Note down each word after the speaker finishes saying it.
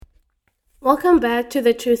Welcome back to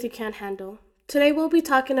The Truth You Can't Handle. Today we'll be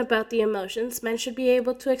talking about the emotions men should be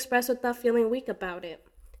able to express without feeling weak about it.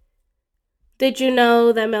 Did you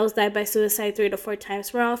know that males die by suicide 3 to 4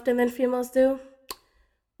 times more often than females do?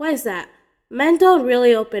 Why is that? Men don't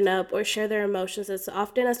really open up or share their emotions as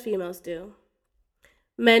often as females do.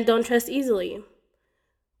 Men don't trust easily.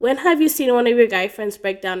 When have you seen one of your guy friends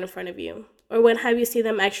break down in front of you? Or when have you seen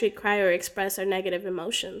them actually cry or express their negative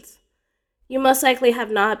emotions? You most likely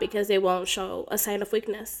have not because they won't show a sign of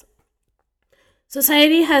weakness.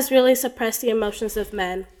 Society has really suppressed the emotions of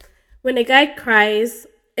men. When a guy cries,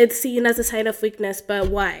 it's seen as a sign of weakness, but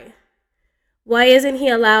why? Why isn't he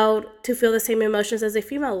allowed to feel the same emotions as a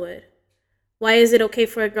female would? Why is it okay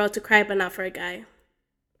for a girl to cry but not for a guy?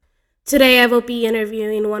 Today I will be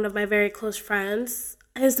interviewing one of my very close friends.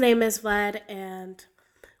 His name is Vlad, and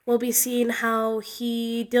we'll be seeing how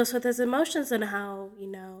he deals with his emotions and how,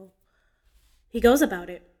 he goes about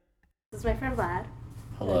it. This is my friend Vlad.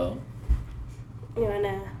 Hello. You want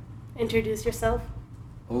to introduce yourself?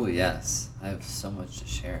 Oh, yes. I have so much to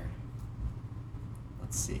share.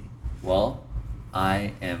 Let's see. Well,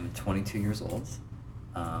 I am 22 years old.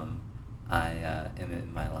 I am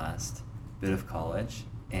in my last bit of college,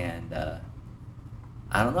 and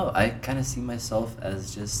I don't know. I kind of see myself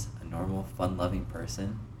as just a normal, fun-loving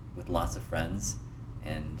person with lots of friends,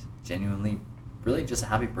 and genuinely, really just a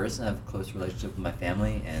happy person. I have a close relationship with my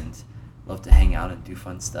family, and love to hang out and do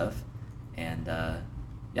fun stuff. And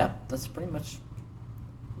yeah, that's pretty much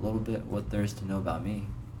a little bit what there is to know about me.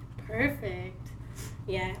 Perfect.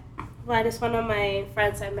 Yeah. Vlad is one of my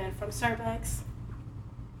friends I met from Starbucks.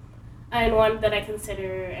 And one that I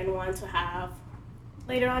consider and want to have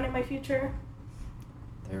later on in my future.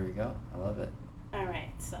 There we go. I love it. All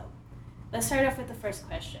right, so let's start off with the first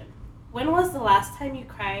question. When was the last time you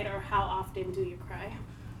cried, or how often do you cry?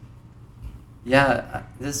 Yeah,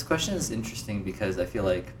 this question is interesting because I feel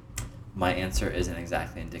like my answer isn't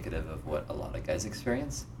exactly indicative of what a lot of guys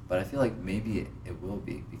experience, but I feel like maybe it will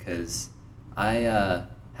be because I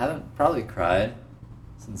haven't probably cried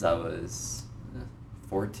since I was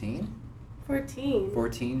 14? 14.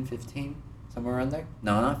 14, 15, somewhere around there?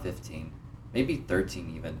 No, not 15. Maybe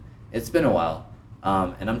 13 even. It's been a while.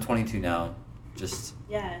 And I'm 22 now.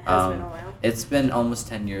 Yeah, it has been a while. It's been almost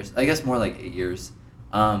 10 years. I guess more like 8 years.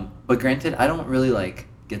 But granted, I don't really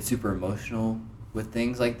get super emotional with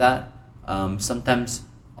things like that. Sometimes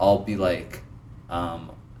I'll be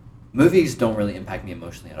movies don't really impact me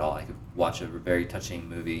emotionally at all. I could watch a very touching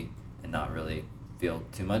movie and not really feel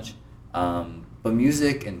too much. But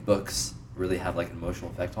music and books really have an emotional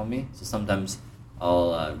effect on me. So sometimes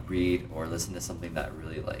I'll read or listen to something that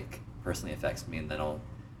really personally affects me, and then I'll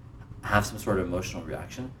have some sort of emotional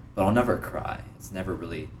reaction. But I'll never cry. It's never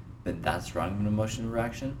really been that strong of an emotional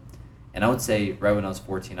reaction. And I would say right when I was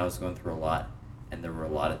 14, I was going through a lot, and there were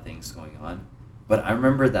a lot of things going on. But I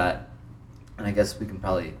remember that, and I guess we can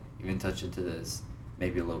probably even touch into this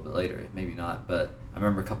maybe a little bit later, maybe not, but I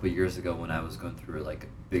remember a couple of years ago when I was going through a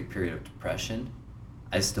big period of depression,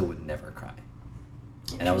 I still would never cry.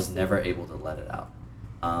 And I was never able to let it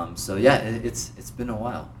out. So yeah, it's been a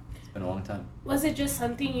while. It's been a long time. Was it just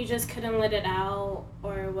something you just couldn't let it out,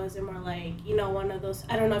 or was it more one of those,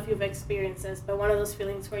 I don't know if you've experienced this, but one of those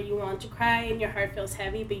feelings where you want to cry and your heart feels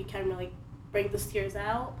heavy, but you can't really bring those tears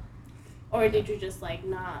out? Or did you just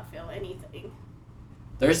not feel anything?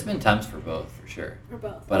 There's been times for both, for sure. For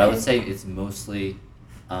both. But okay. I would say it's mostly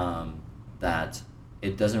that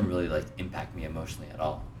it doesn't really impact me emotionally at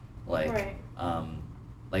all. Right.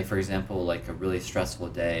 For example, a really stressful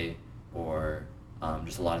day, or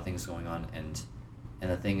just a lot of things going on, and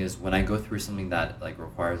the thing is, when I go through something that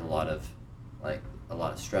requires a lot of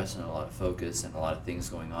stress and a lot of focus and a lot of things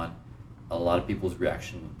going on, a lot of people's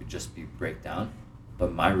reaction would just be breakdown,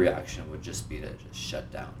 but my reaction would just be to just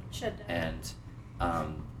shut down. And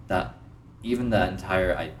that even that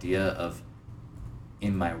entire idea of,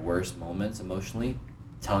 in my worst moments emotionally,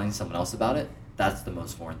 telling someone else about it, that's the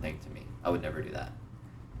most foreign thing to me. I would never do that.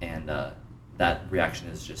 And that reaction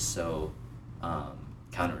is just so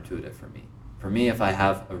counterintuitive for me. For me, if I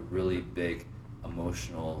have a really big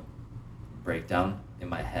emotional breakdown in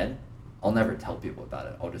my head, I'll never tell people about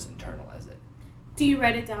it. I'll just internalize it. Do you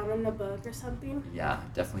write it down in a book or something? Yeah,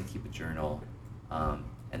 definitely keep a journal.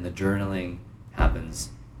 And the journaling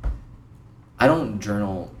happens... I don't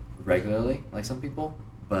journal regularly like some people,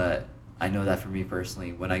 but I know that for me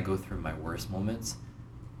personally, when I go through my worst moments,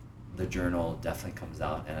 the journal definitely comes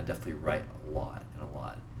out, and I definitely write a lot.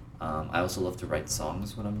 I also love to write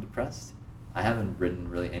songs when I'm depressed. I haven't written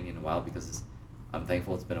really any in a while because I'm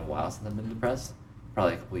thankful it's been a while since I've been depressed,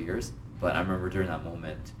 probably a couple of years. But I remember during that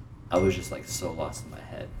moment, I was just so lost in my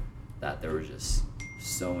head, that there were just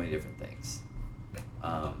so many different things.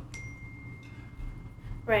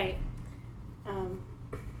 Right.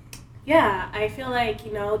 Yeah, I feel like,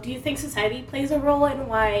 do you think society plays a role in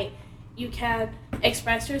why you can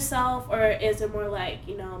express yourself, or is it more like,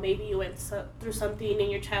 maybe you went through something in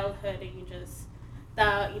your childhood and you just,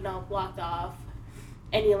 that, blocked off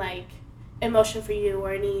any, like, emotion for you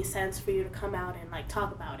or any sense for you to come out and, like,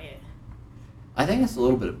 talk about it? I think it's a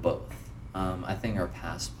little bit of both. I think our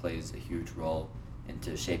past plays a huge role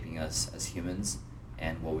into shaping us as humans,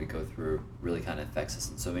 and what we go through really kind of affects us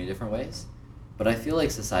in so many different ways. But I feel like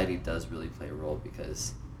society does really play a role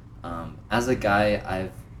because as a guy,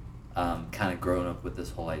 I've kind of grown up with this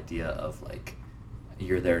whole idea of like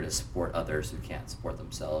you're there to support others who can't support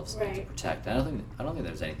themselves and to Right. protect. I don't think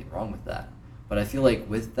there's anything wrong with that. But I feel like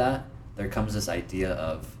with that, there comes this idea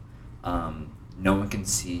of no one can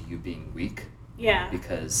see you being weak Yeah.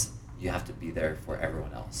 because you have to be there for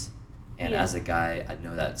everyone else. And Yeah. as a guy, I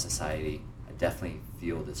know that in society, I definitely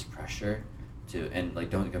feel this pressure to, and like,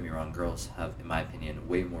 don't get me wrong, girls have, in my opinion,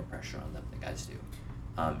 way more pressure on them than guys do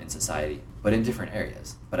in society, but in different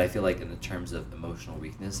areas. But I feel like in the terms of emotional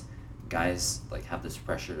weakness, guys like have this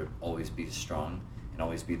pressure to always be strong and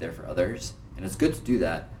always be there for others. And it's good to do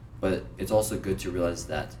that, but it's also good to realize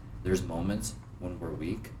that there's moments when we're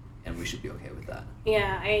weak and we should be okay with that.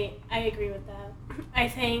 Yeah, I agree with that. I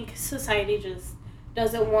think society just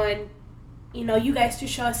doesn't want, you guys to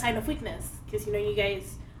show a sign of weakness because, you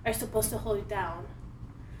guys are supposed to hold it down.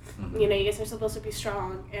 Mhm. You guys are supposed to be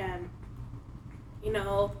strong and,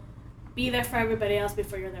 be there for everybody else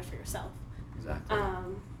before you're there for yourself. Exactly.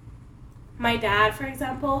 My dad, for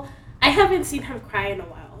example, I haven't seen him cry in a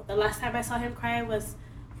while. The last time I saw him cry was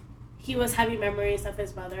he was having memories of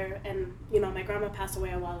his mother, and my grandma passed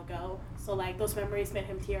away a while ago, so like those memories made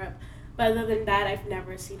him tear up. But other than that, I've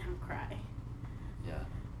never seen him cry. Yeah.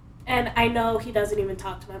 And I know he doesn't even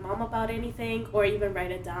talk to my mom about anything or even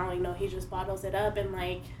write it down. He just bottles it up, and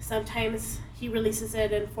like sometimes he releases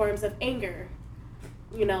it in forms of anger.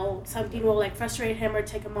 Something will like frustrate him or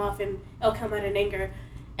tick him off, and it'll come out in anger.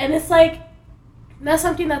 And it's like not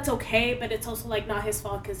something that's okay, but it's also like not his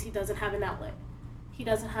fault because he doesn't have an outlet. He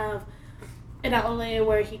doesn't have an outlet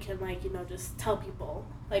where he can like just tell people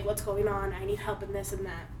like what's going on. I need help in this and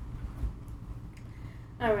that.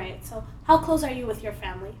 All right. So how close are you with your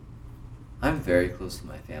family? I'm very close to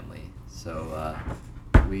my family, so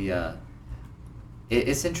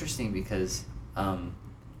it's interesting because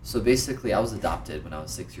so basically I was adopted when I was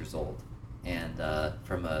 6 years old, and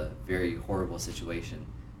from a very horrible situation,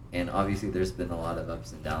 and obviously there's been a lot of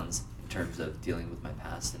ups and downs in terms of dealing with my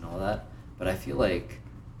past and all that, but I feel like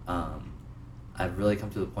I've really come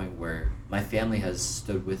to the point where my family has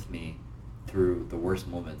stood with me through the worst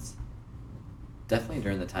moments, definitely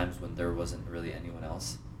during the times when there wasn't really anyone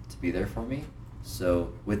else to be there for me.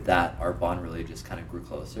 So with that, our bond really just kind of grew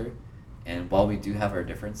closer. And while we do have our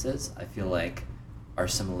differences, I feel like our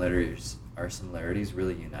similarities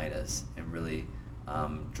really unite us and really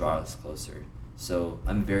draw us closer. So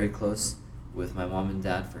I'm very close with my mom and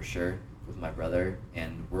dad for sure, with my brother,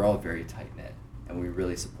 and we're all very tight knit, and we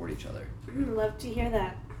really support each other. Love to hear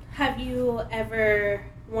that. Have you ever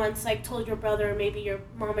once like told your brother or maybe your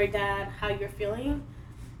mom or dad how you're feeling?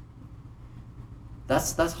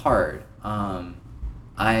 That's hard.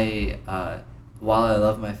 I while I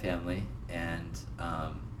love my family and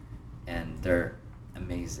they're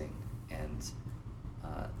amazing and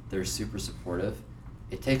they're super supportive,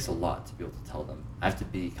 it takes a lot to be able to tell them. I have to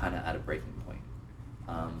be kind of at a breaking point,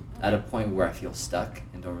 at a point where I feel stuck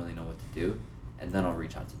and don't really know what to do, and then I'll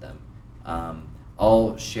reach out to them.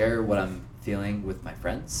 I'll share what I'm feeling with my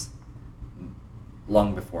friends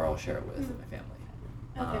long before I'll share it with my family.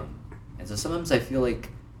 Okay. And so sometimes I feel like,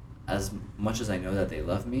 as much as I know that they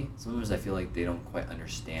love me, sometimes I feel like they don't quite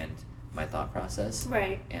understand my thought process.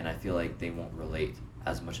 Right. And I feel like they won't relate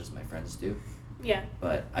as much as my friends do. Yeah.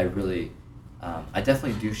 But I really, I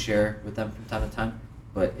definitely do share with them from time to time,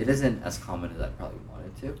 but it isn't as common as I probably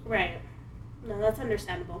wanted to. Right. No, that's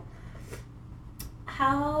understandable.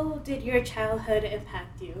 How did your childhood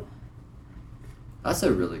impact you? That's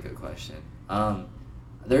a really good question.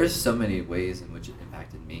 There's so many ways in which it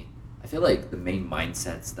impacted me. I feel like the main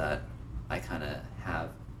mindsets that I kind of have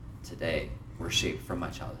today were shaped from my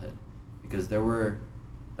childhood, because there were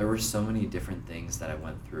so many different things that I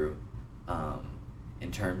went through,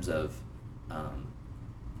 in terms of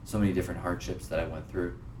so many different hardships that I went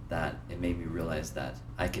through, that it made me realize that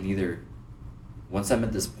I can either, once I'm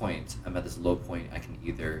at this point, I'm at this low point, I can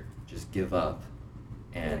either just give up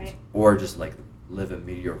and Right. or just like live a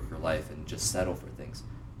mediocre life and just settle for things,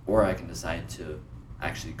 or I can decide to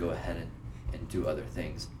actually go ahead and do other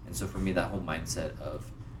things. And so for me, that whole mindset of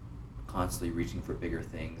constantly reaching for bigger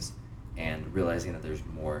things and realizing that there's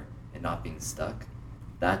more and not being stuck,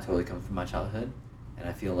 that totally comes from my childhood. And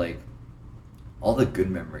I feel like all the good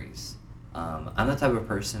memories, I'm the type of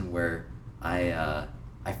person where I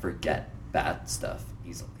forget bad stuff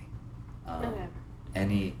easily.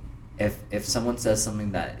 Okay. If someone says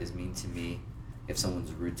something that is mean to me, if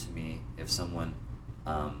someone's rude to me, if someone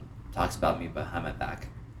talks about me behind my back,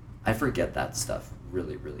 I forget that stuff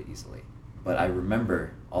really, really easily. But I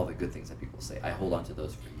remember all the good things that people say. I hold on to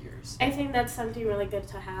those for years. I think that's something really good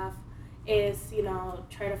to have is,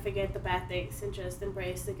 try to forget the bad things and just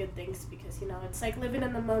embrace the good things because, it's like living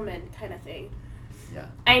in the moment kind of thing. Yeah.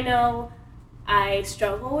 I know I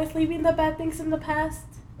struggle with leaving the bad things in the past.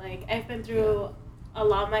 Like, I've been through a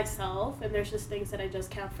lot myself, and there's just things that I just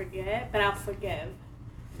can't forget, but I'll forgive.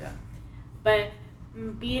 Yeah. But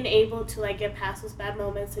being able to, like, get past those bad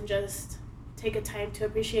moments and just take a time to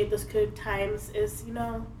appreciate those good times is,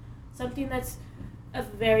 something that's a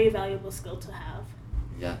very valuable skill to have.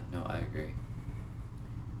 Yeah, no, I agree.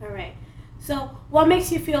 All right. So, what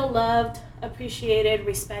makes you feel loved, appreciated,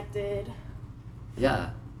 respected?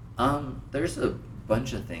 Yeah. There's a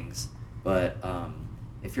bunch of things, but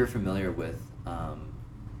if you're familiar with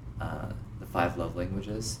the 5 love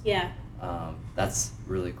languages, Yeah. that's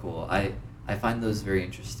really cool. I find those very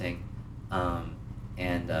interesting.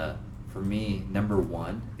 And for me, number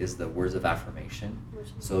 1 is the words of affirmation.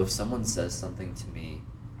 So if someone says something to me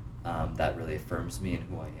that really affirms me and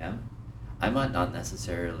who I am, I might not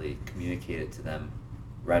necessarily communicate it to them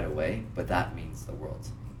right away, but that means the world to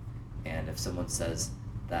me. And if someone says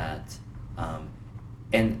that,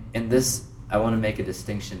 and this, I want to make a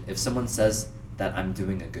distinction. If someone says that I'm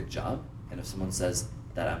doing a good job, and if someone says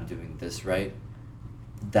that I'm doing this right,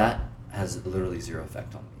 that has literally zero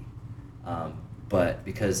effect on me. But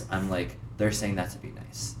because I'm like, they're saying that to be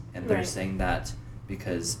nice, and they're Right. saying that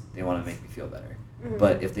because they want to make me feel better. Mhm.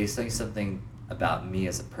 But if they say something about me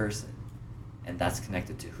as a person, and that's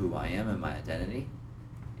connected to who I am and my identity,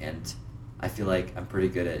 and I feel like I'm pretty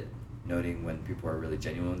good at noting when people are really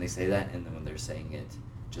genuine when they say that, and then when they're saying it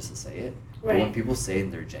just to say it. But when Right. people say it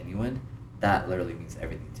and they're genuine, that literally means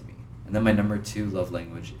everything to me. And then my number 2 love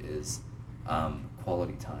language is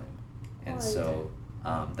quality time. And Quality so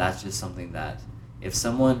that's just something that if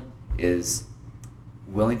someone is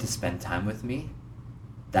willing to spend time with me,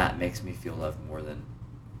 that makes me feel loved more than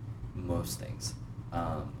most things.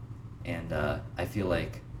 And I feel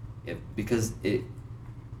like because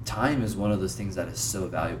time is one of those things that is so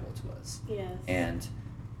valuable to us. Yes. And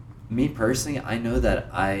me personally, I know that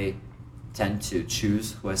I tend to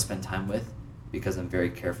choose who I spend time with because I'm very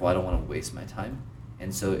careful. I don't want to waste my time.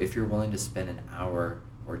 And so if you're willing to spend an hour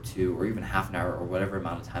or 2 or even half an hour or whatever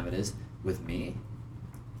amount of time it is with me,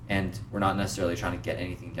 and we're not necessarily trying to get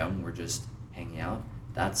anything done, we're just hanging out,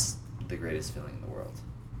 that's the greatest feeling in the world.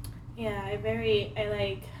 Yeah, I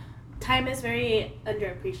like, time is very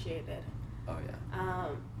underappreciated. Oh, yeah.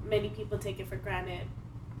 Many people take it for granted,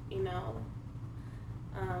 it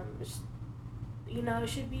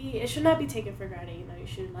should not be taken for granted, you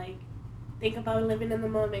should, like, think about living in the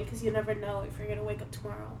moment, because you never know if you're going to wake up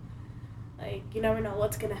tomorrow. Like, you never know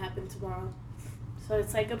what's going to happen tomorrow. So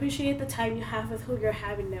it's like, appreciate the time you have with who you're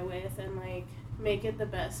having it with, and, like, make it the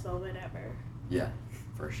best moment ever. Yeah,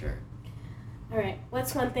 for sure. All right,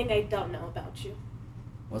 what's one thing I don't know about you?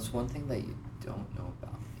 What's one thing that you don't know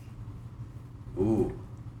about me? Ooh,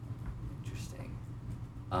 interesting.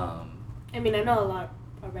 I mean, I know a lot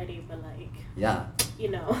already, but, like, Yeah.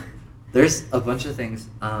 There's a bunch of things.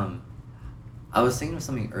 I was thinking of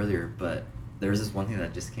something earlier, but there was this one thing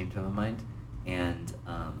that just came to my mind, and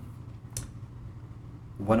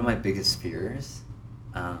one of my biggest fears,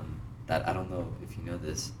 that I don't know if you know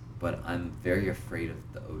this, but I'm very afraid of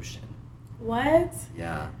the ocean. What?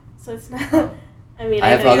 Yeah. So it's not... Um, I mean, I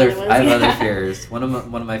have know the other ones, I have yeah. other fears. One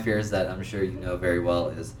of my fears that I'm sure you know very well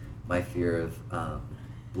is my fear of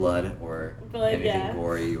blood or Blood, anything yeah.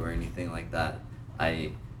 gory or anything like that.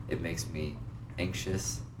 It makes me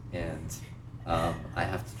anxious, and I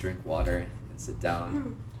have to drink water and sit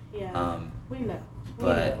down. Yeah, we know. We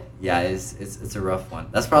But know. yeah, it's a rough one.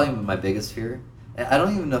 That's probably my biggest fear. I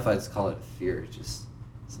don't even know if I'd call it a fear. It's just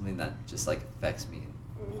something that just like affects me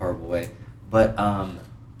in a horrible way. But I'm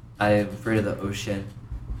afraid of the ocean.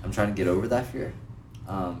 I'm trying to get over that fear.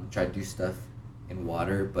 Try to do stuff in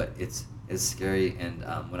water, but it's scary. And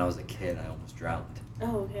when I was a kid, I almost drowned.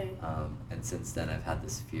 Oh, okay. And since then, I've had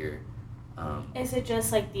this fear. Is it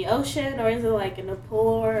just like the ocean, or is it like in a pool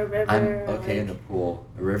or a river? I'm or, okay in like... the pool.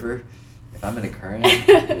 A river, if I'm in a current,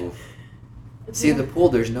 oof. See, in the pool,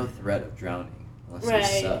 there's no threat of drowning unless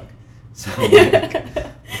Right. you suck. So, like,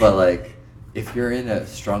 but like, if you're in a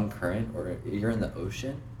strong current or you're in the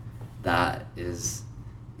ocean, that is,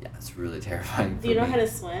 yeah, it's really terrifying. Do you know how to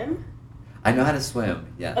swim? I know how to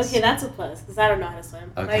swim. Yes. Okay, that's a plus because I don't know how to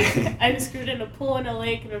swim. Okay. Like I'm screwed in a pool, in a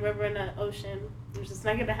lake, and a river, in an ocean. It's just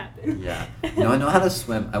not gonna happen. Yeah. No, I know how to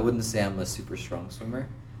swim. I wouldn't say I'm a super strong swimmer,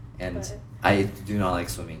 and But- I do not like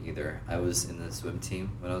swimming either. I was in the swim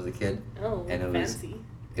team when I was a kid, Oh, and fancy.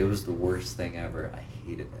 it was the worst thing ever. I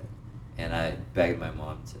hated it, and I begged my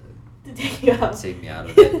mom To take you out. take me out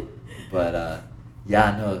of it. But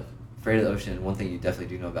yeah, no, afraid of the ocean. One thing you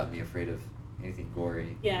definitely do know about me, afraid of anything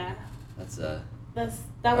gory. Yeah, That's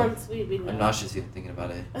that one's we know. I'm nauseous even thinking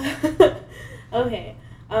about it. Okay.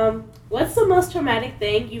 What's the most traumatic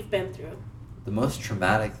thing you've been through? The most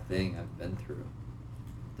traumatic thing I've been through.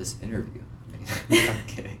 This interview. I mean, I'm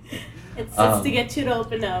kidding. It's to get you to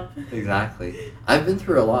open up. Exactly. I've been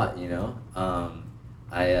through a lot, you know.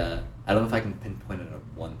 I don't know if I can pinpoint it on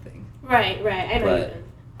one thing. Right. I know But, you've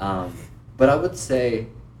been. But I would say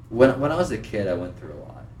when I was a kid, I went through a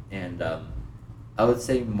lot, and I would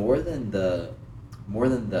say more than the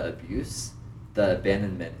abuse, the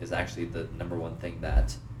abandonment is actually the number one thing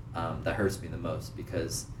that that hurts me the most,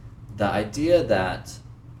 because the idea that,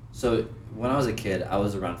 so when I was a kid, I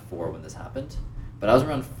was around 4 when this happened, but I was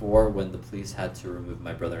around 4 when the police had to remove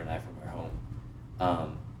my brother and I from our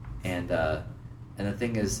home, and the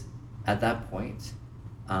thing is, at that point,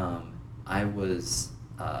 I was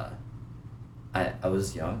I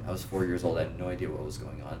was young. I was 4 years old. I had no idea what was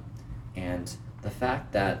going on, and the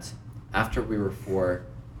fact that after we were 4,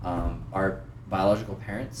 our biological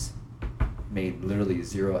parents made literally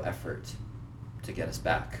 0 effort to get us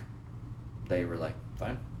back. They were like,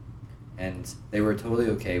 fine, and they were totally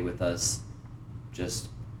okay with us just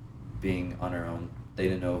being on our own. They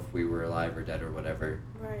didn't know if we were alive or dead or whatever.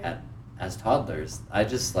 Right. As toddlers, I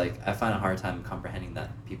find a hard time comprehending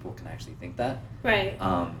that people can actually think that. Right.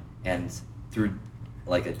 And through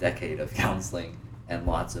like a decade of counseling and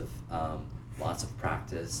lots of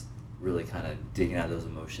practice, really kind of digging out those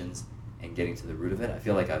emotions and getting to the root of it, I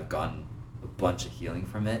feel like I've gotten a bunch of healing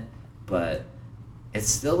from it. But it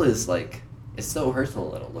still is like, it still hurts a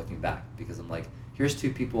little looking back, because I'm like, here's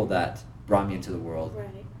 2 people that brought me into the world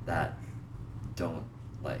Right. that don't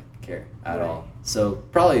like care at Right. all. So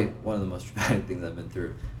probably one of the most traumatic things I've been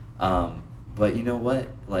through. But you know what?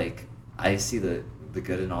 Like, I see the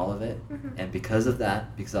good in all of it, Mhm. and because of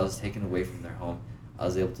that, because I was taken away from their home, I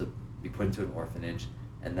was able to be put into an orphanage,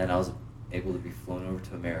 and then I was able to be flown over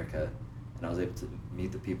to America, and I was able to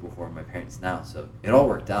meet the people who are my parents now. So it all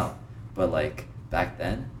worked out. But like back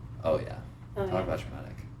then, oh yeah, Oh, talk yeah. about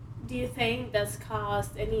traumatic. Do you think that's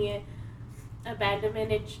caused any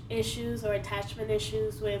abandonment issues or attachment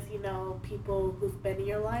issues with, people who've been in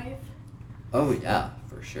your life? Oh yeah,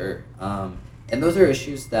 for sure. And those are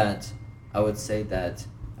issues that I would say that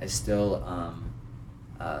I still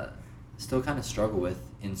kind of struggle with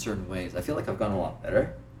in certain ways. I feel like I've gotten a lot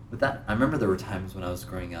better with that. I remember there were times when I was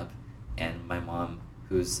growing up, and my mom,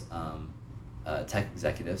 who's a tech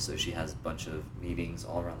executive, so she has a bunch of meetings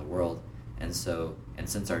all around the world, and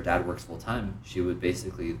since our dad works full time, she would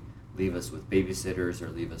basically leave us with babysitters or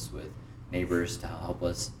leave us with neighbors to help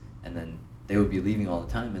us, and then they would be leaving all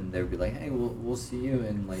the time, and they would be like, hey, we'll see you,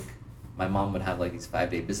 and like my mom would have like these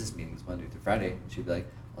 5-day business meetings Monday through Friday, and she'd be like,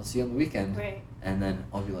 I'll see you on the weekend. Right. And then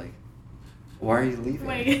I'll be like, why are you leaving?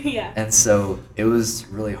 Right. Yeah. And so it was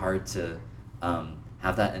really hard to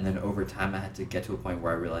have that, and then over time I had to get to a point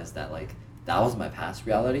where I realized that like that was my past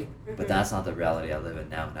reality, but Mhm. that's not the reality I live in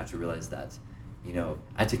now, and I have to realize that, I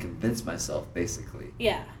had to convince myself basically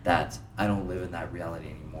Yeah. that I don't live in that reality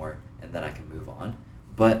anymore and that I can move on.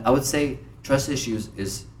 But I would say trust issues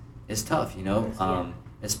is tough, Yes, yeah.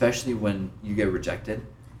 Especially when you get rejected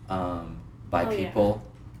by Oh, yeah. people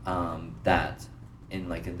that in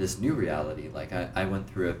this new reality. Like I went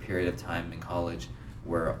through a period of time in college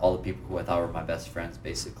where all the people who I thought were my best friends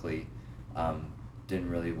basically didn't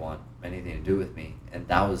really want anything to do with me, and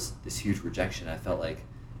that was this huge rejection. I felt like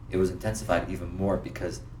it was intensified even more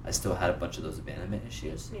because I still had a bunch of those abandonment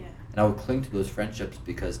issues. Yeah. And I would cling to those friendships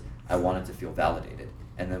because I wanted to feel validated.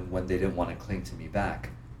 And then when they didn't want to cling to me back,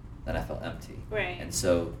 then I felt empty. Right. And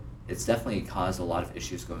so it's definitely caused a lot of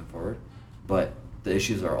issues going forward, but the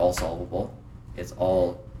issues are all solvable. It's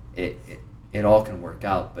all, it all can work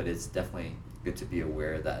out, but it's definitely good to be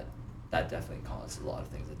aware that that definitely caused a lot of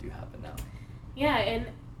things that do happen now. Yeah, and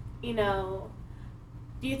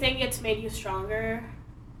do you think it's made you stronger?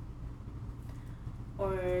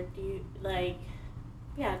 Or do you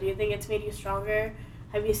do you think it's made you stronger?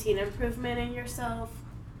 Have you seen improvement in yourself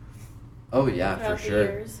Oh yeah, throughout for the sure.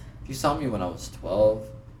 years? If you saw me when I was 12,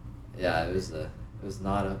 Yeah, it was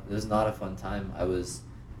not a fun time. I was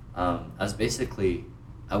basically,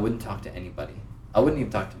 I wouldn't talk to anybody. I wouldn't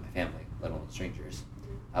even talk to my family, let alone strangers.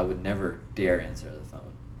 I would never dare answer the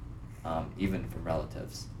phone, even from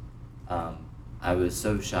relatives. I was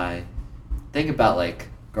so shy. Think about like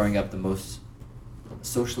growing up, the most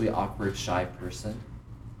socially awkward, shy person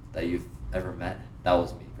that you've ever met. That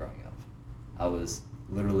was me growing up. I was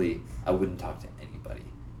literally, I wouldn't talk to anybody.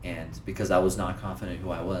 And because I was not confident in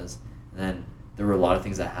who I was, then there were a lot of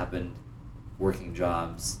things that happened, working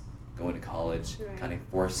jobs, going to college, Right. kind of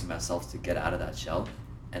forcing myself to get out of that shell.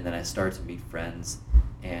 And then I started to meet friends.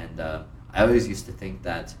 And I always used to think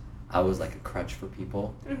that I was like a crutch for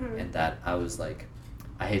people. Mhm. And that I was like,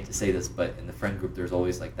 I hate to say this, but in the friend group, there's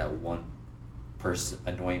always like that one person,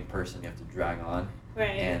 annoying person you have to drag on.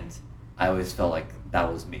 Right. And I always felt like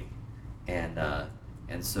that was me.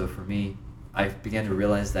 And so for me, I began to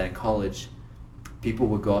realize that in college, people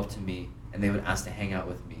would go up to me and they would ask to hang out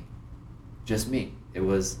with me, just me. It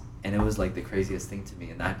was like the craziest thing to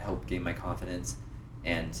me, and that helped gain my confidence.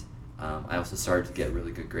 And I also started to get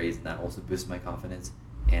really good grades, and that also boosted my confidence.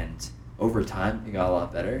 And over time, it got a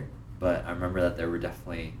lot better. But I remember that there were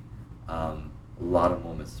definitely a lot of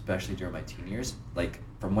moments, especially during my teen years, like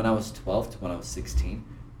from when I was 12 to when I was 16,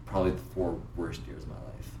 probably the 4 worst years of my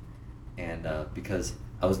life. And because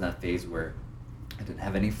I was in that phase where I didn't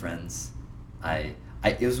have any friends, it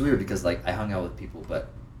was weird because like I hung out with people, but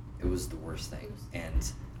it was the worst thing,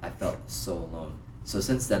 and I felt so alone. So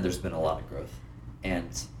since then, there's been a lot of growth, and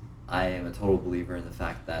I am a total believer in the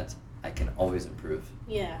fact that I can always improve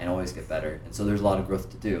Yeah. and always get better, and so there's a lot of growth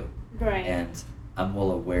to do. Right. And I'm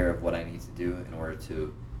well aware of what I need to do in order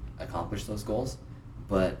to accomplish those goals,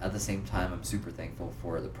 but at the same time, I'm super thankful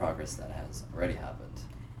for the progress that has already happened.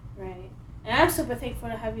 Right. And I'm super thankful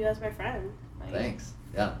to have you as my friend. Like, Thanks.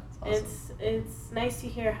 Yeah, it's awesome. It's nice to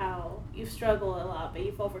hear how you've struggled a lot, but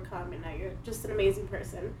you've overcome, and now you're just an amazing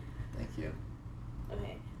person. Thank you.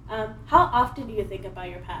 Okay. How often do you think about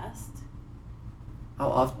your past? How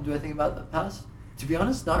often do I think about the past? To be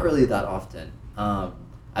honest, not really that often.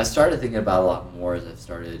 I started thinking about it a lot more as I've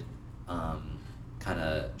started kind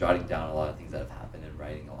of jotting down a lot of things that have happened and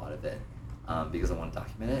writing a lot of it because I want to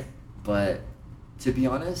document it. But to be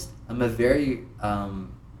honest, I'm a very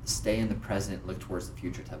stay in the present, look towards the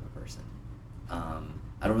future type of person.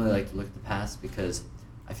 I don't really like to look at the past because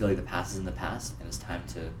I feel like the past is in the past and it's time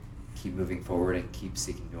to keep moving forward and keep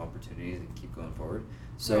seeking new opportunities and keep going forward.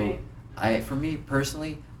 So Right. for me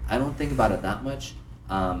personally, I don't think about it that much.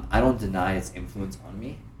 I don't deny its influence on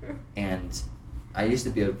me, and I used to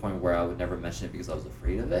be at a point where I would never mention it because I was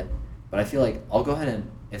afraid of it. But I feel like I'll go ahead and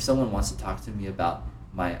if someone wants to talk to me about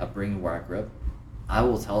my upbringing where I grew up, I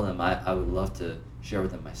will tell them I would love to share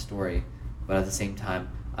with them my story. But at the same time,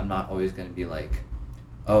 I'm not always going to be like,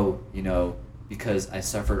 oh, because I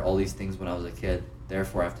suffered all these things when I was a kid,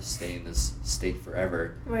 therefore I have to stay in this state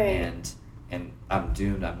forever. Right. And I'm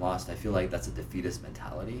doomed, I'm lost. I feel like that's a defeatist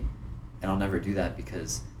mentality. And I'll never do that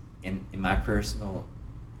because in my personal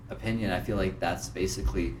opinion, I feel like that's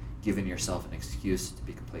basically giving yourself an excuse to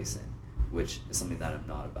be complacent, which is something that I'm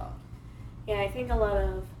not about. Yeah, I think a lot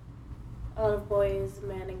of boys,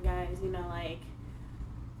 men, and guys, like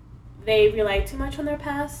they rely too much on their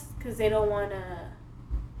past because they don't want to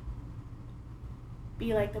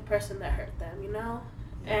be like the person that hurt them,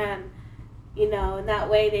 Yeah. and in that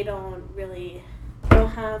way they don't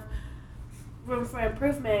have room for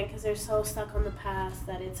improvement because they're so stuck on the past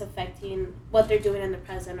that it's affecting what they're doing in the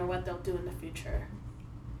present or what they'll do in the future.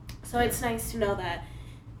 So it's nice to know that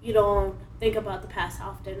you don't think about the past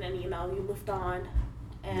often and you moved on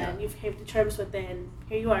and you've came to terms with it and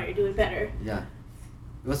here you are, you're doing better. Yeah.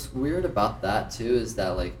 What's weird about that too is that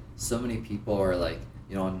like so many people are like,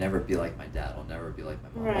 I'll never be like my dad, I'll never be like my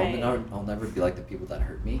mom, Right. I'll never be like the people that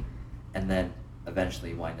hurt me, and then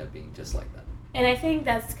eventually wind up being just like them. And I think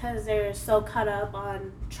that's because they're so caught up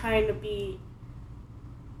on trying to be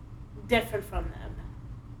different from them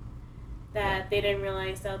that they didn't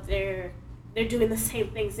realize that they're doing the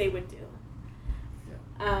same things they would do.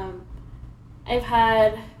 Yeah. I've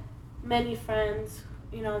had many friends,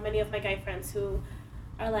 many of my guy friends who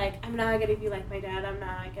are like, I'm not going to be like my dad, I'm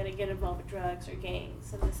not going to get involved with drugs or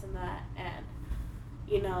gangs and this and that. And,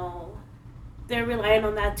 they're relying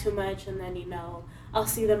on that too much and then, I'll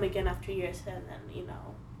see them again after years and then,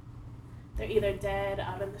 they're either dead,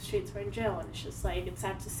 out in the streets, or in jail. And it's just like, it's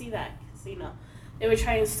sad to see that because, they were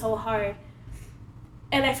trying so hard.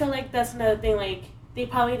 And I feel like that's another thing, like, they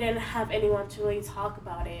probably didn't have anyone to really talk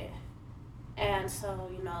about it. And so,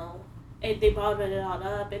 they bottled it all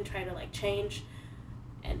up and tried to, like, change.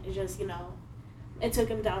 And it just, it took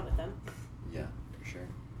him down with them. Yeah, for sure.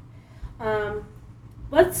 Um,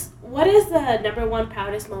 what is the number one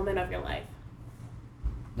proudest moment of your life?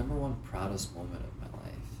 Number one proudest moment of my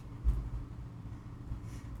life.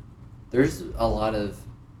 There's a lot of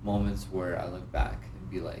moments where I look back and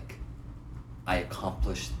be like, I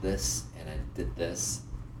accomplished this and I did this,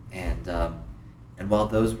 and while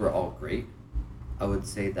those were all great, I would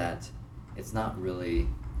say that it's not really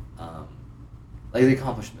like the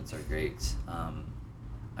accomplishments are great. I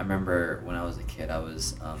remember when I was a kid, I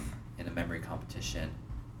was in a memory competition,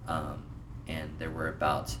 and there were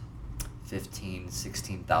about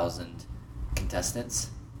 16,000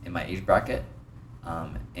 contestants in my age bracket,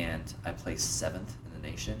 and I placed 7th in the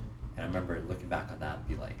nation. And I remember looking back on that and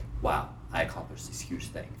be like, wow, I accomplished this huge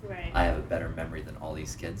thing. Right. I have a better memory than all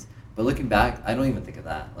these kids. But looking back, I don't even think of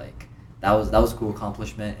that. Like, that was a cool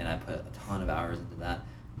accomplishment, and I put a ton of hours into that.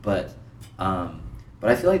 But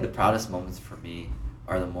I feel like the proudest moments for me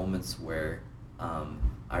are the moments where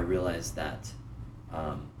I realize that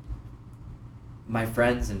my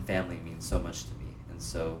friends and family mean so much to me, and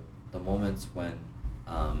so the moments when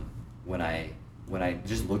I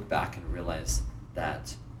just look back and realize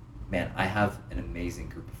that, man, I have an amazing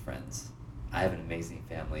group of friends. I have an amazing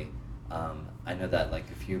family. I know that like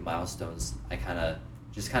a few milestones, I kind of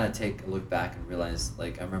take a look back and realize,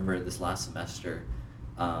 like, I remember this last semester,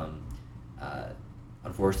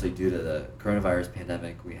 unfortunately due to the coronavirus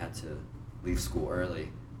pandemic, we had to leave school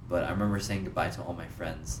early. But I remember saying goodbye to all my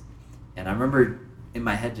friends, and I remember in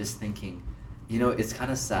my head just thinking, it's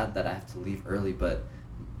kind of sad that I have to leave early, but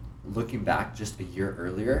looking back just a year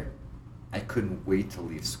earlier, I couldn't wait to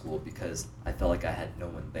leave school because I felt like I had no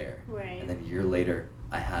one there. Right. And then a year later,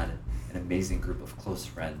 I had an amazing group of close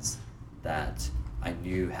friends that I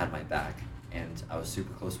knew had my back, and I was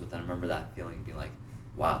super close with them. I remember that feeling, being like,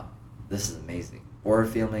 wow, this is amazing. Or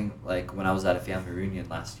feeling like when I was at a family reunion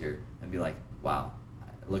last year and be like, wow,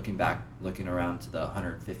 looking back, looking around to the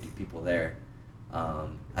 150 people there, I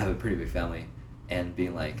have a pretty big family, and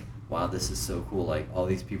being like, wow, this is so cool. Like, all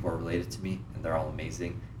these people are related to me, and they're all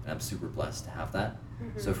amazing, and I'm super blessed to have that.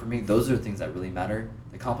 Mm-hmm. So for me, those are the things that really matter.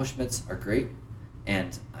 The accomplishments are great,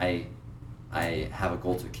 and I have a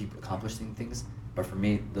goal to keep accomplishing things. But for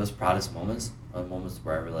me, those proudest moments are the moments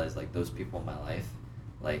where I realize, like, those people in my life,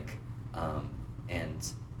 like,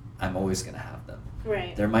 and I'm always going to have them.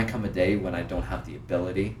 Right. There might come a day when I don't have the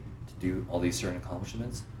ability to do all these certain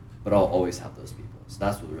accomplishments, but I'll always have those people. So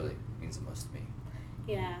that's what really means the most to me.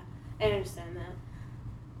 Yeah, I understand that.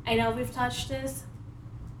 I know we've touched this,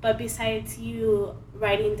 but besides you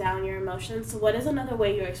writing down your emotions, what is another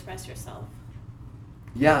way you express yourself?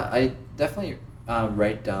 Yeah, I definitely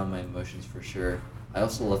write down my emotions for sure. I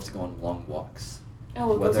also love to go on long walks.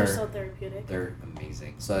 Oh, those are so therapeutic. They're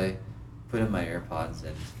amazing. So I put in my AirPods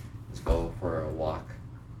and just go for a walk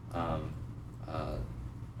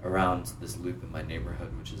around this loop in my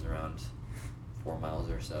neighborhood, which is around 4 miles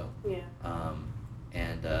or so. Yeah.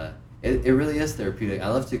 And it really is therapeutic. I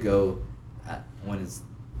love to go when it's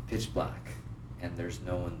pitch black and there's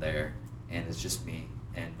no one there, and it's just me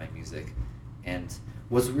and my music. And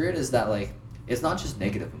what's weird is that, like, it's not just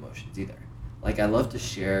negative emotions either. Like, I love to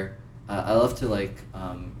share. I love to, like,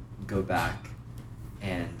 go back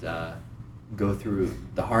and go through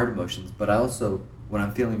the hard emotions. But I also, when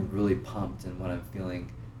I'm feeling really pumped and when I'm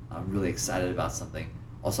feeling really excited about something,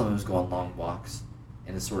 I'll sometimes go on long walks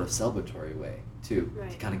in a sort of celebratory way too,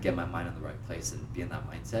 right, to kind of get my mind in the right place and be in that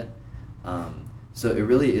mindset. So it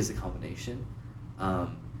really is a combination.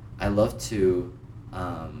 I love to,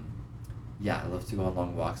 I love to go on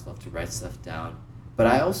long walks, love to write stuff down, but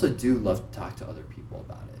I also do love to talk to other people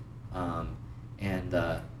about it.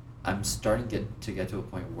 I'm starting to get to a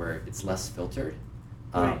point where it's less filtered.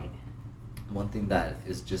 Right. One thing that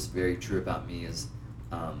is just very true about me is,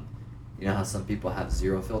 you know how some people have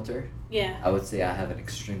zero filter? Yeah. I would say I have an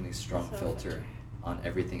extremely strong filter on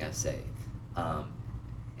everything I say.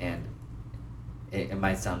 And it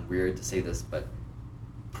might sound weird to say this, but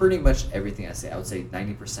pretty much everything I say, I would say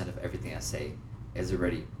 90% of everything I say is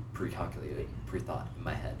already pre-calculated, pre-thought in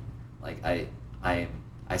my head. Like, I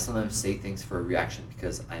sometimes say things for a reaction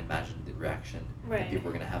because I imagine the reaction that people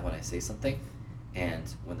are going to have when I say something, and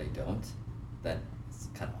when they don't, then it's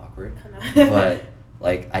kind of awkward. But,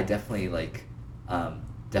 like, I definitely,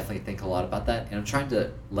 definitely think a lot about that, and I'm trying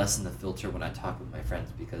to lessen the filter when I talk with my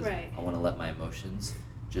friends because I want to let my emotions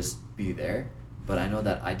just be there. But I know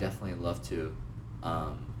that I definitely love to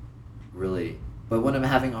really, but when I'm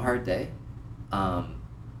having a hard day, I'll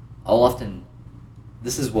often,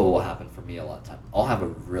 this is what will happen for me a lot of times. I'll have a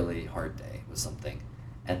really hard day with something,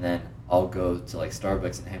 and then I'll go to, like,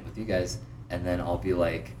 Starbucks and hang with you guys, and then I'll be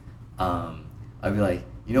like,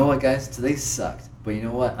 you know what, guys, today sucked, but you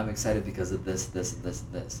know what, I'm excited because of this, this, and this,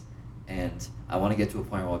 and this. And I want to get to a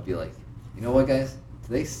point where I'll be like, you know what, guys,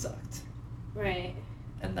 today sucked. Right.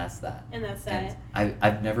 And that's that. And that's that. And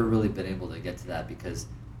I've never really been able to get to that because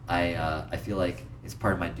I feel like it's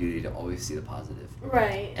part of my duty to always see the positive.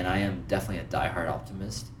 Right. And I am definitely a diehard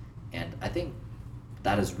optimist, and I think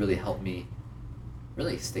that has really helped me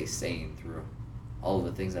really stay sane through all of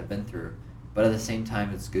the things I've been through. But at the same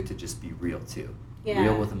time, it's good to just be real too. Yeah.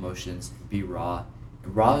 Real with emotions, be raw.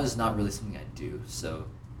 Raw is not really something I do, so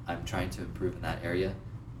I'm trying to improve in that area.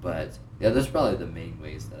 But yeah, those are probably the main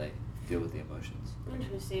ways that I deal with the emotions.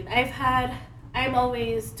 Interesting. I'm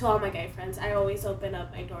always, to all my guy friends, I always open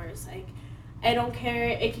up my doors. Like, I don't care,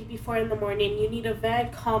 it could be 4 a.m, you need a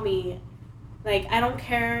vet, call me. Like, I don't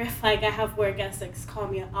care if, like, I have work at 6, call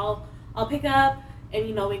me. I'll pick up, and,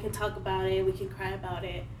 you know, we can talk about it, we can cry about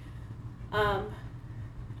it.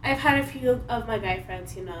 I've had a few of my guy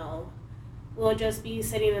friends, you know, we'll just be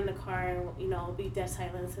sitting in the car, and, you know, be dead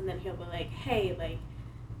silence, and then he'll be like, hey, like,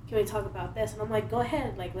 can we talk about this? And I'm like, go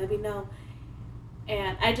ahead, like, let me know.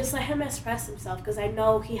 And I just let him express himself because I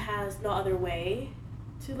know he has no other way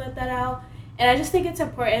to let that out. And I just think it's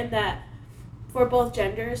important that for both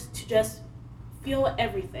genders to just feel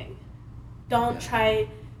everything. Don't try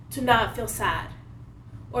to not feel sad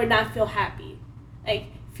or not feel happy. Like,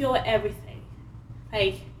 feel everything.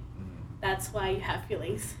 Like, that's why you have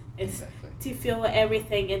feelings. It's to feel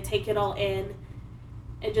everything and take it all in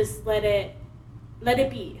and just let it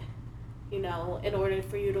be, you know, in order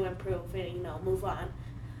for you to improve and, you know, move on.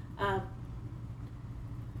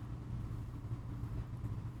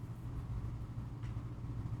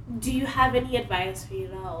 Do you have any advice for, you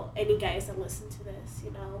know, any guys that listen to this,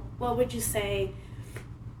 you know? What would you say,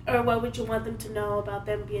 or what would you want them to know about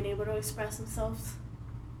them being able to express themselves?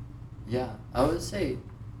 Yeah, I would say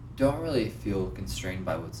don't really feel constrained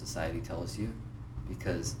by what society tells you,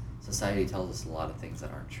 because society tells us a lot of things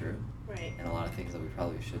that aren't true. Right. And a lot of things that we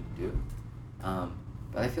probably shouldn't do.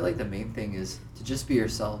 But I feel like the main thing is to just be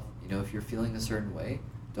yourself. You know, if you're feeling a certain way,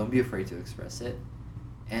 don't be afraid to express it.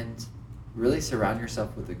 And really surround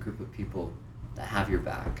yourself with a group of people that have your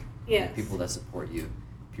back. Yes. People that support you.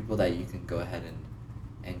 People that you can go ahead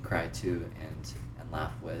and cry to and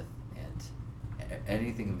laugh with and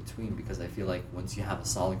anything in between, because I feel like once you have a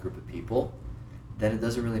solid group of people, then it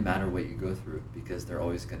doesn't really matter what you go through because they're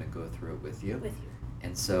always going to go through it with you.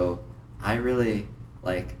 And so I really,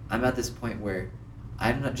 like, I'm at this point where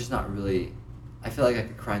I'm not really, I feel like I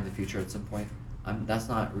could cry in the future at some point. That's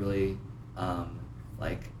not really,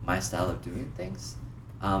 like, my style of doing things.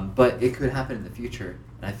 But it could happen in the future.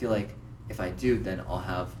 And I feel like if I do, then I'll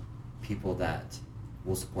have people that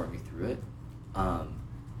will support me through it.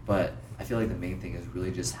 But I feel like the main thing is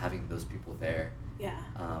really just having those people there. Yeah.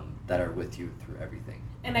 That are with you through everything.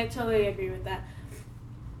 And I totally agree with that.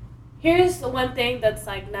 Here's the one thing that's,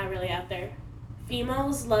 like, not really out there.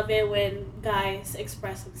 Females love it when guys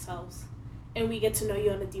express themselves and we get to know you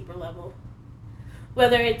on a deeper level.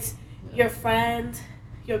 Whether it's your friend,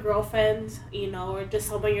 your girlfriend, you know, or just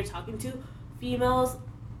someone you're talking to, females,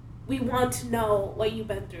 we want to know what you've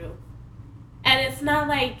been through. And it's not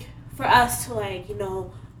like for us to, like, you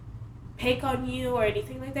know, pick on you or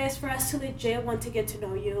anything like that. It's for us to legit want to get to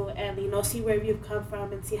know you and, you know, see where you've come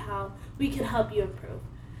from and see how we can help you improve.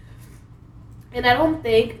 And I don't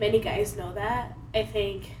think many guys know that. I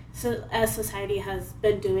think, so as society has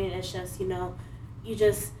been doing, it's just, you know, you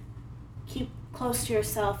just keep close to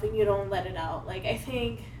yourself and you don't let it out. Like, I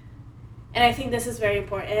think this is very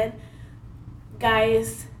important,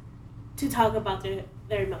 guys, to talk about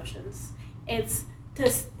their emotions. It's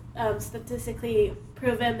statistically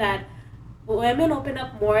proven that women open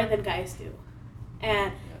up more than guys do.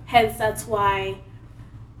 And hence that's why,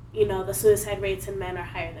 you know, the suicide rates in men are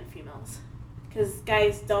higher than females. Because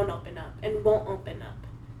guys don't open up and won't open up.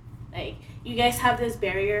 Like, you guys have this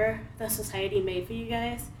barrier that society made for you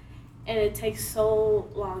guys, and it takes so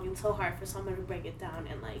long and so hard for someone to break it down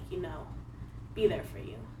and, like, you know, be there for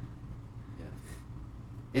you.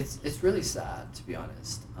 Yeah. It's really sad, to be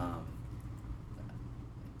honest.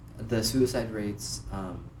 The suicide rates,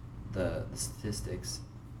 the statistics,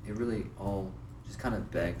 it really all just kind of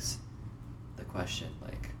begs the question,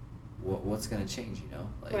 like, what's going to change, you know?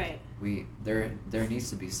 Like, right. There needs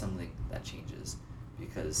to be something that changes,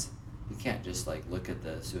 because you can't just, like, look at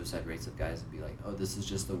the suicide rates of guys and be like, oh, this is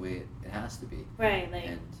just the way it has to be. Right, like,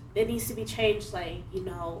 it needs to be changed. Like, you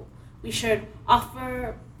know, we should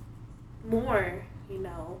offer more, you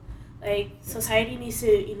know. Like, society needs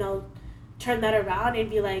to, you know, turn that around and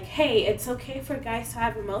be like, hey, it's okay for guys to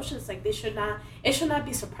have emotions. Like, it should not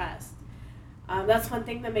be suppressed. That's one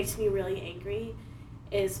thing that makes me really angry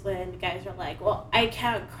is when guys are like, well, I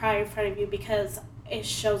can't cry in front of you because it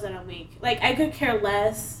shows that I'm weak. Like, I could care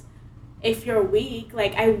less if you're weak.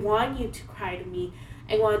 Like, I want you to cry to me.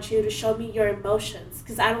 I want you to show me your emotions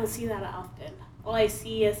because I don't see that often. All I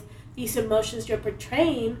see is these emotions you're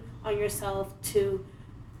portraying on yourself to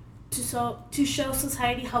show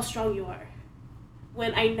society how strong you are.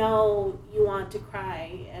 When I know you want to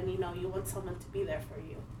cry and you know you want someone to be there for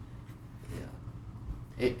you.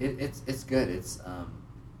 Yeah, it's good.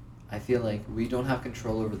 I feel like we don't have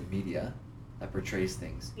control over the media that portrays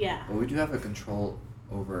things. Yeah. But we do have a control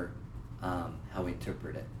over how we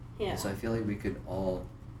interpret it. Yeah. And so I feel like we could all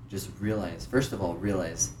just realize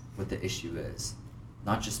what the issue is,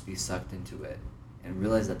 not just be sucked into it, and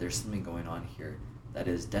realize that there's something going on here that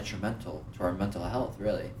is detrimental to our mental health,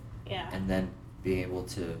 really. Yeah. And then being able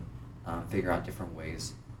to figure out different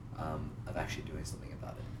ways of actually doing something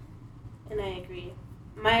about it. And I agree.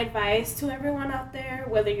 My advice to everyone out there,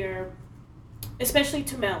 whether you're, especially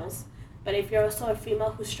to males, but if you're also a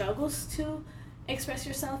female who struggles to express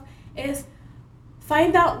yourself, is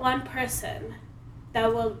find that one person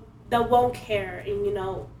that won't care and, you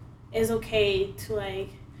know, is okay to, like,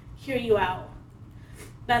 hear you out.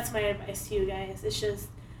 That's my advice to you guys. It's just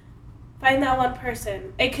find that one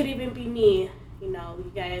person. It could even be me. You know,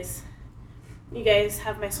 you guys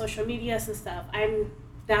have my social medias and stuff. I'm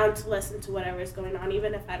down to listen to whatever is going on,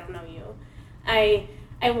 even if I don't know you. I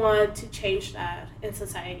want to change that in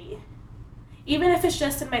society. Even if it's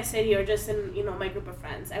just in my city or just in, you know, my group of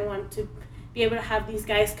friends. I want to be able to have these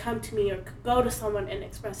guys come to me or go to someone and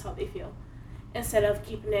express how they feel, instead of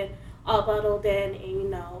keeping it all bottled in and, you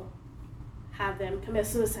know, have them commit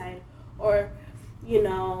suicide or, you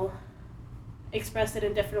know, express it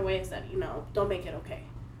in different ways that, you know, don't make it okay.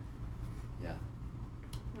 Yeah,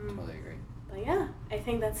 totally agree. But yeah, I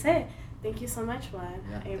think that's it. Thank you so much, Vlad.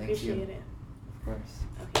 Yeah, I appreciate it. Of course.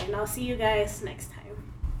 Okay, and I'll see you guys next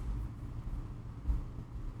time.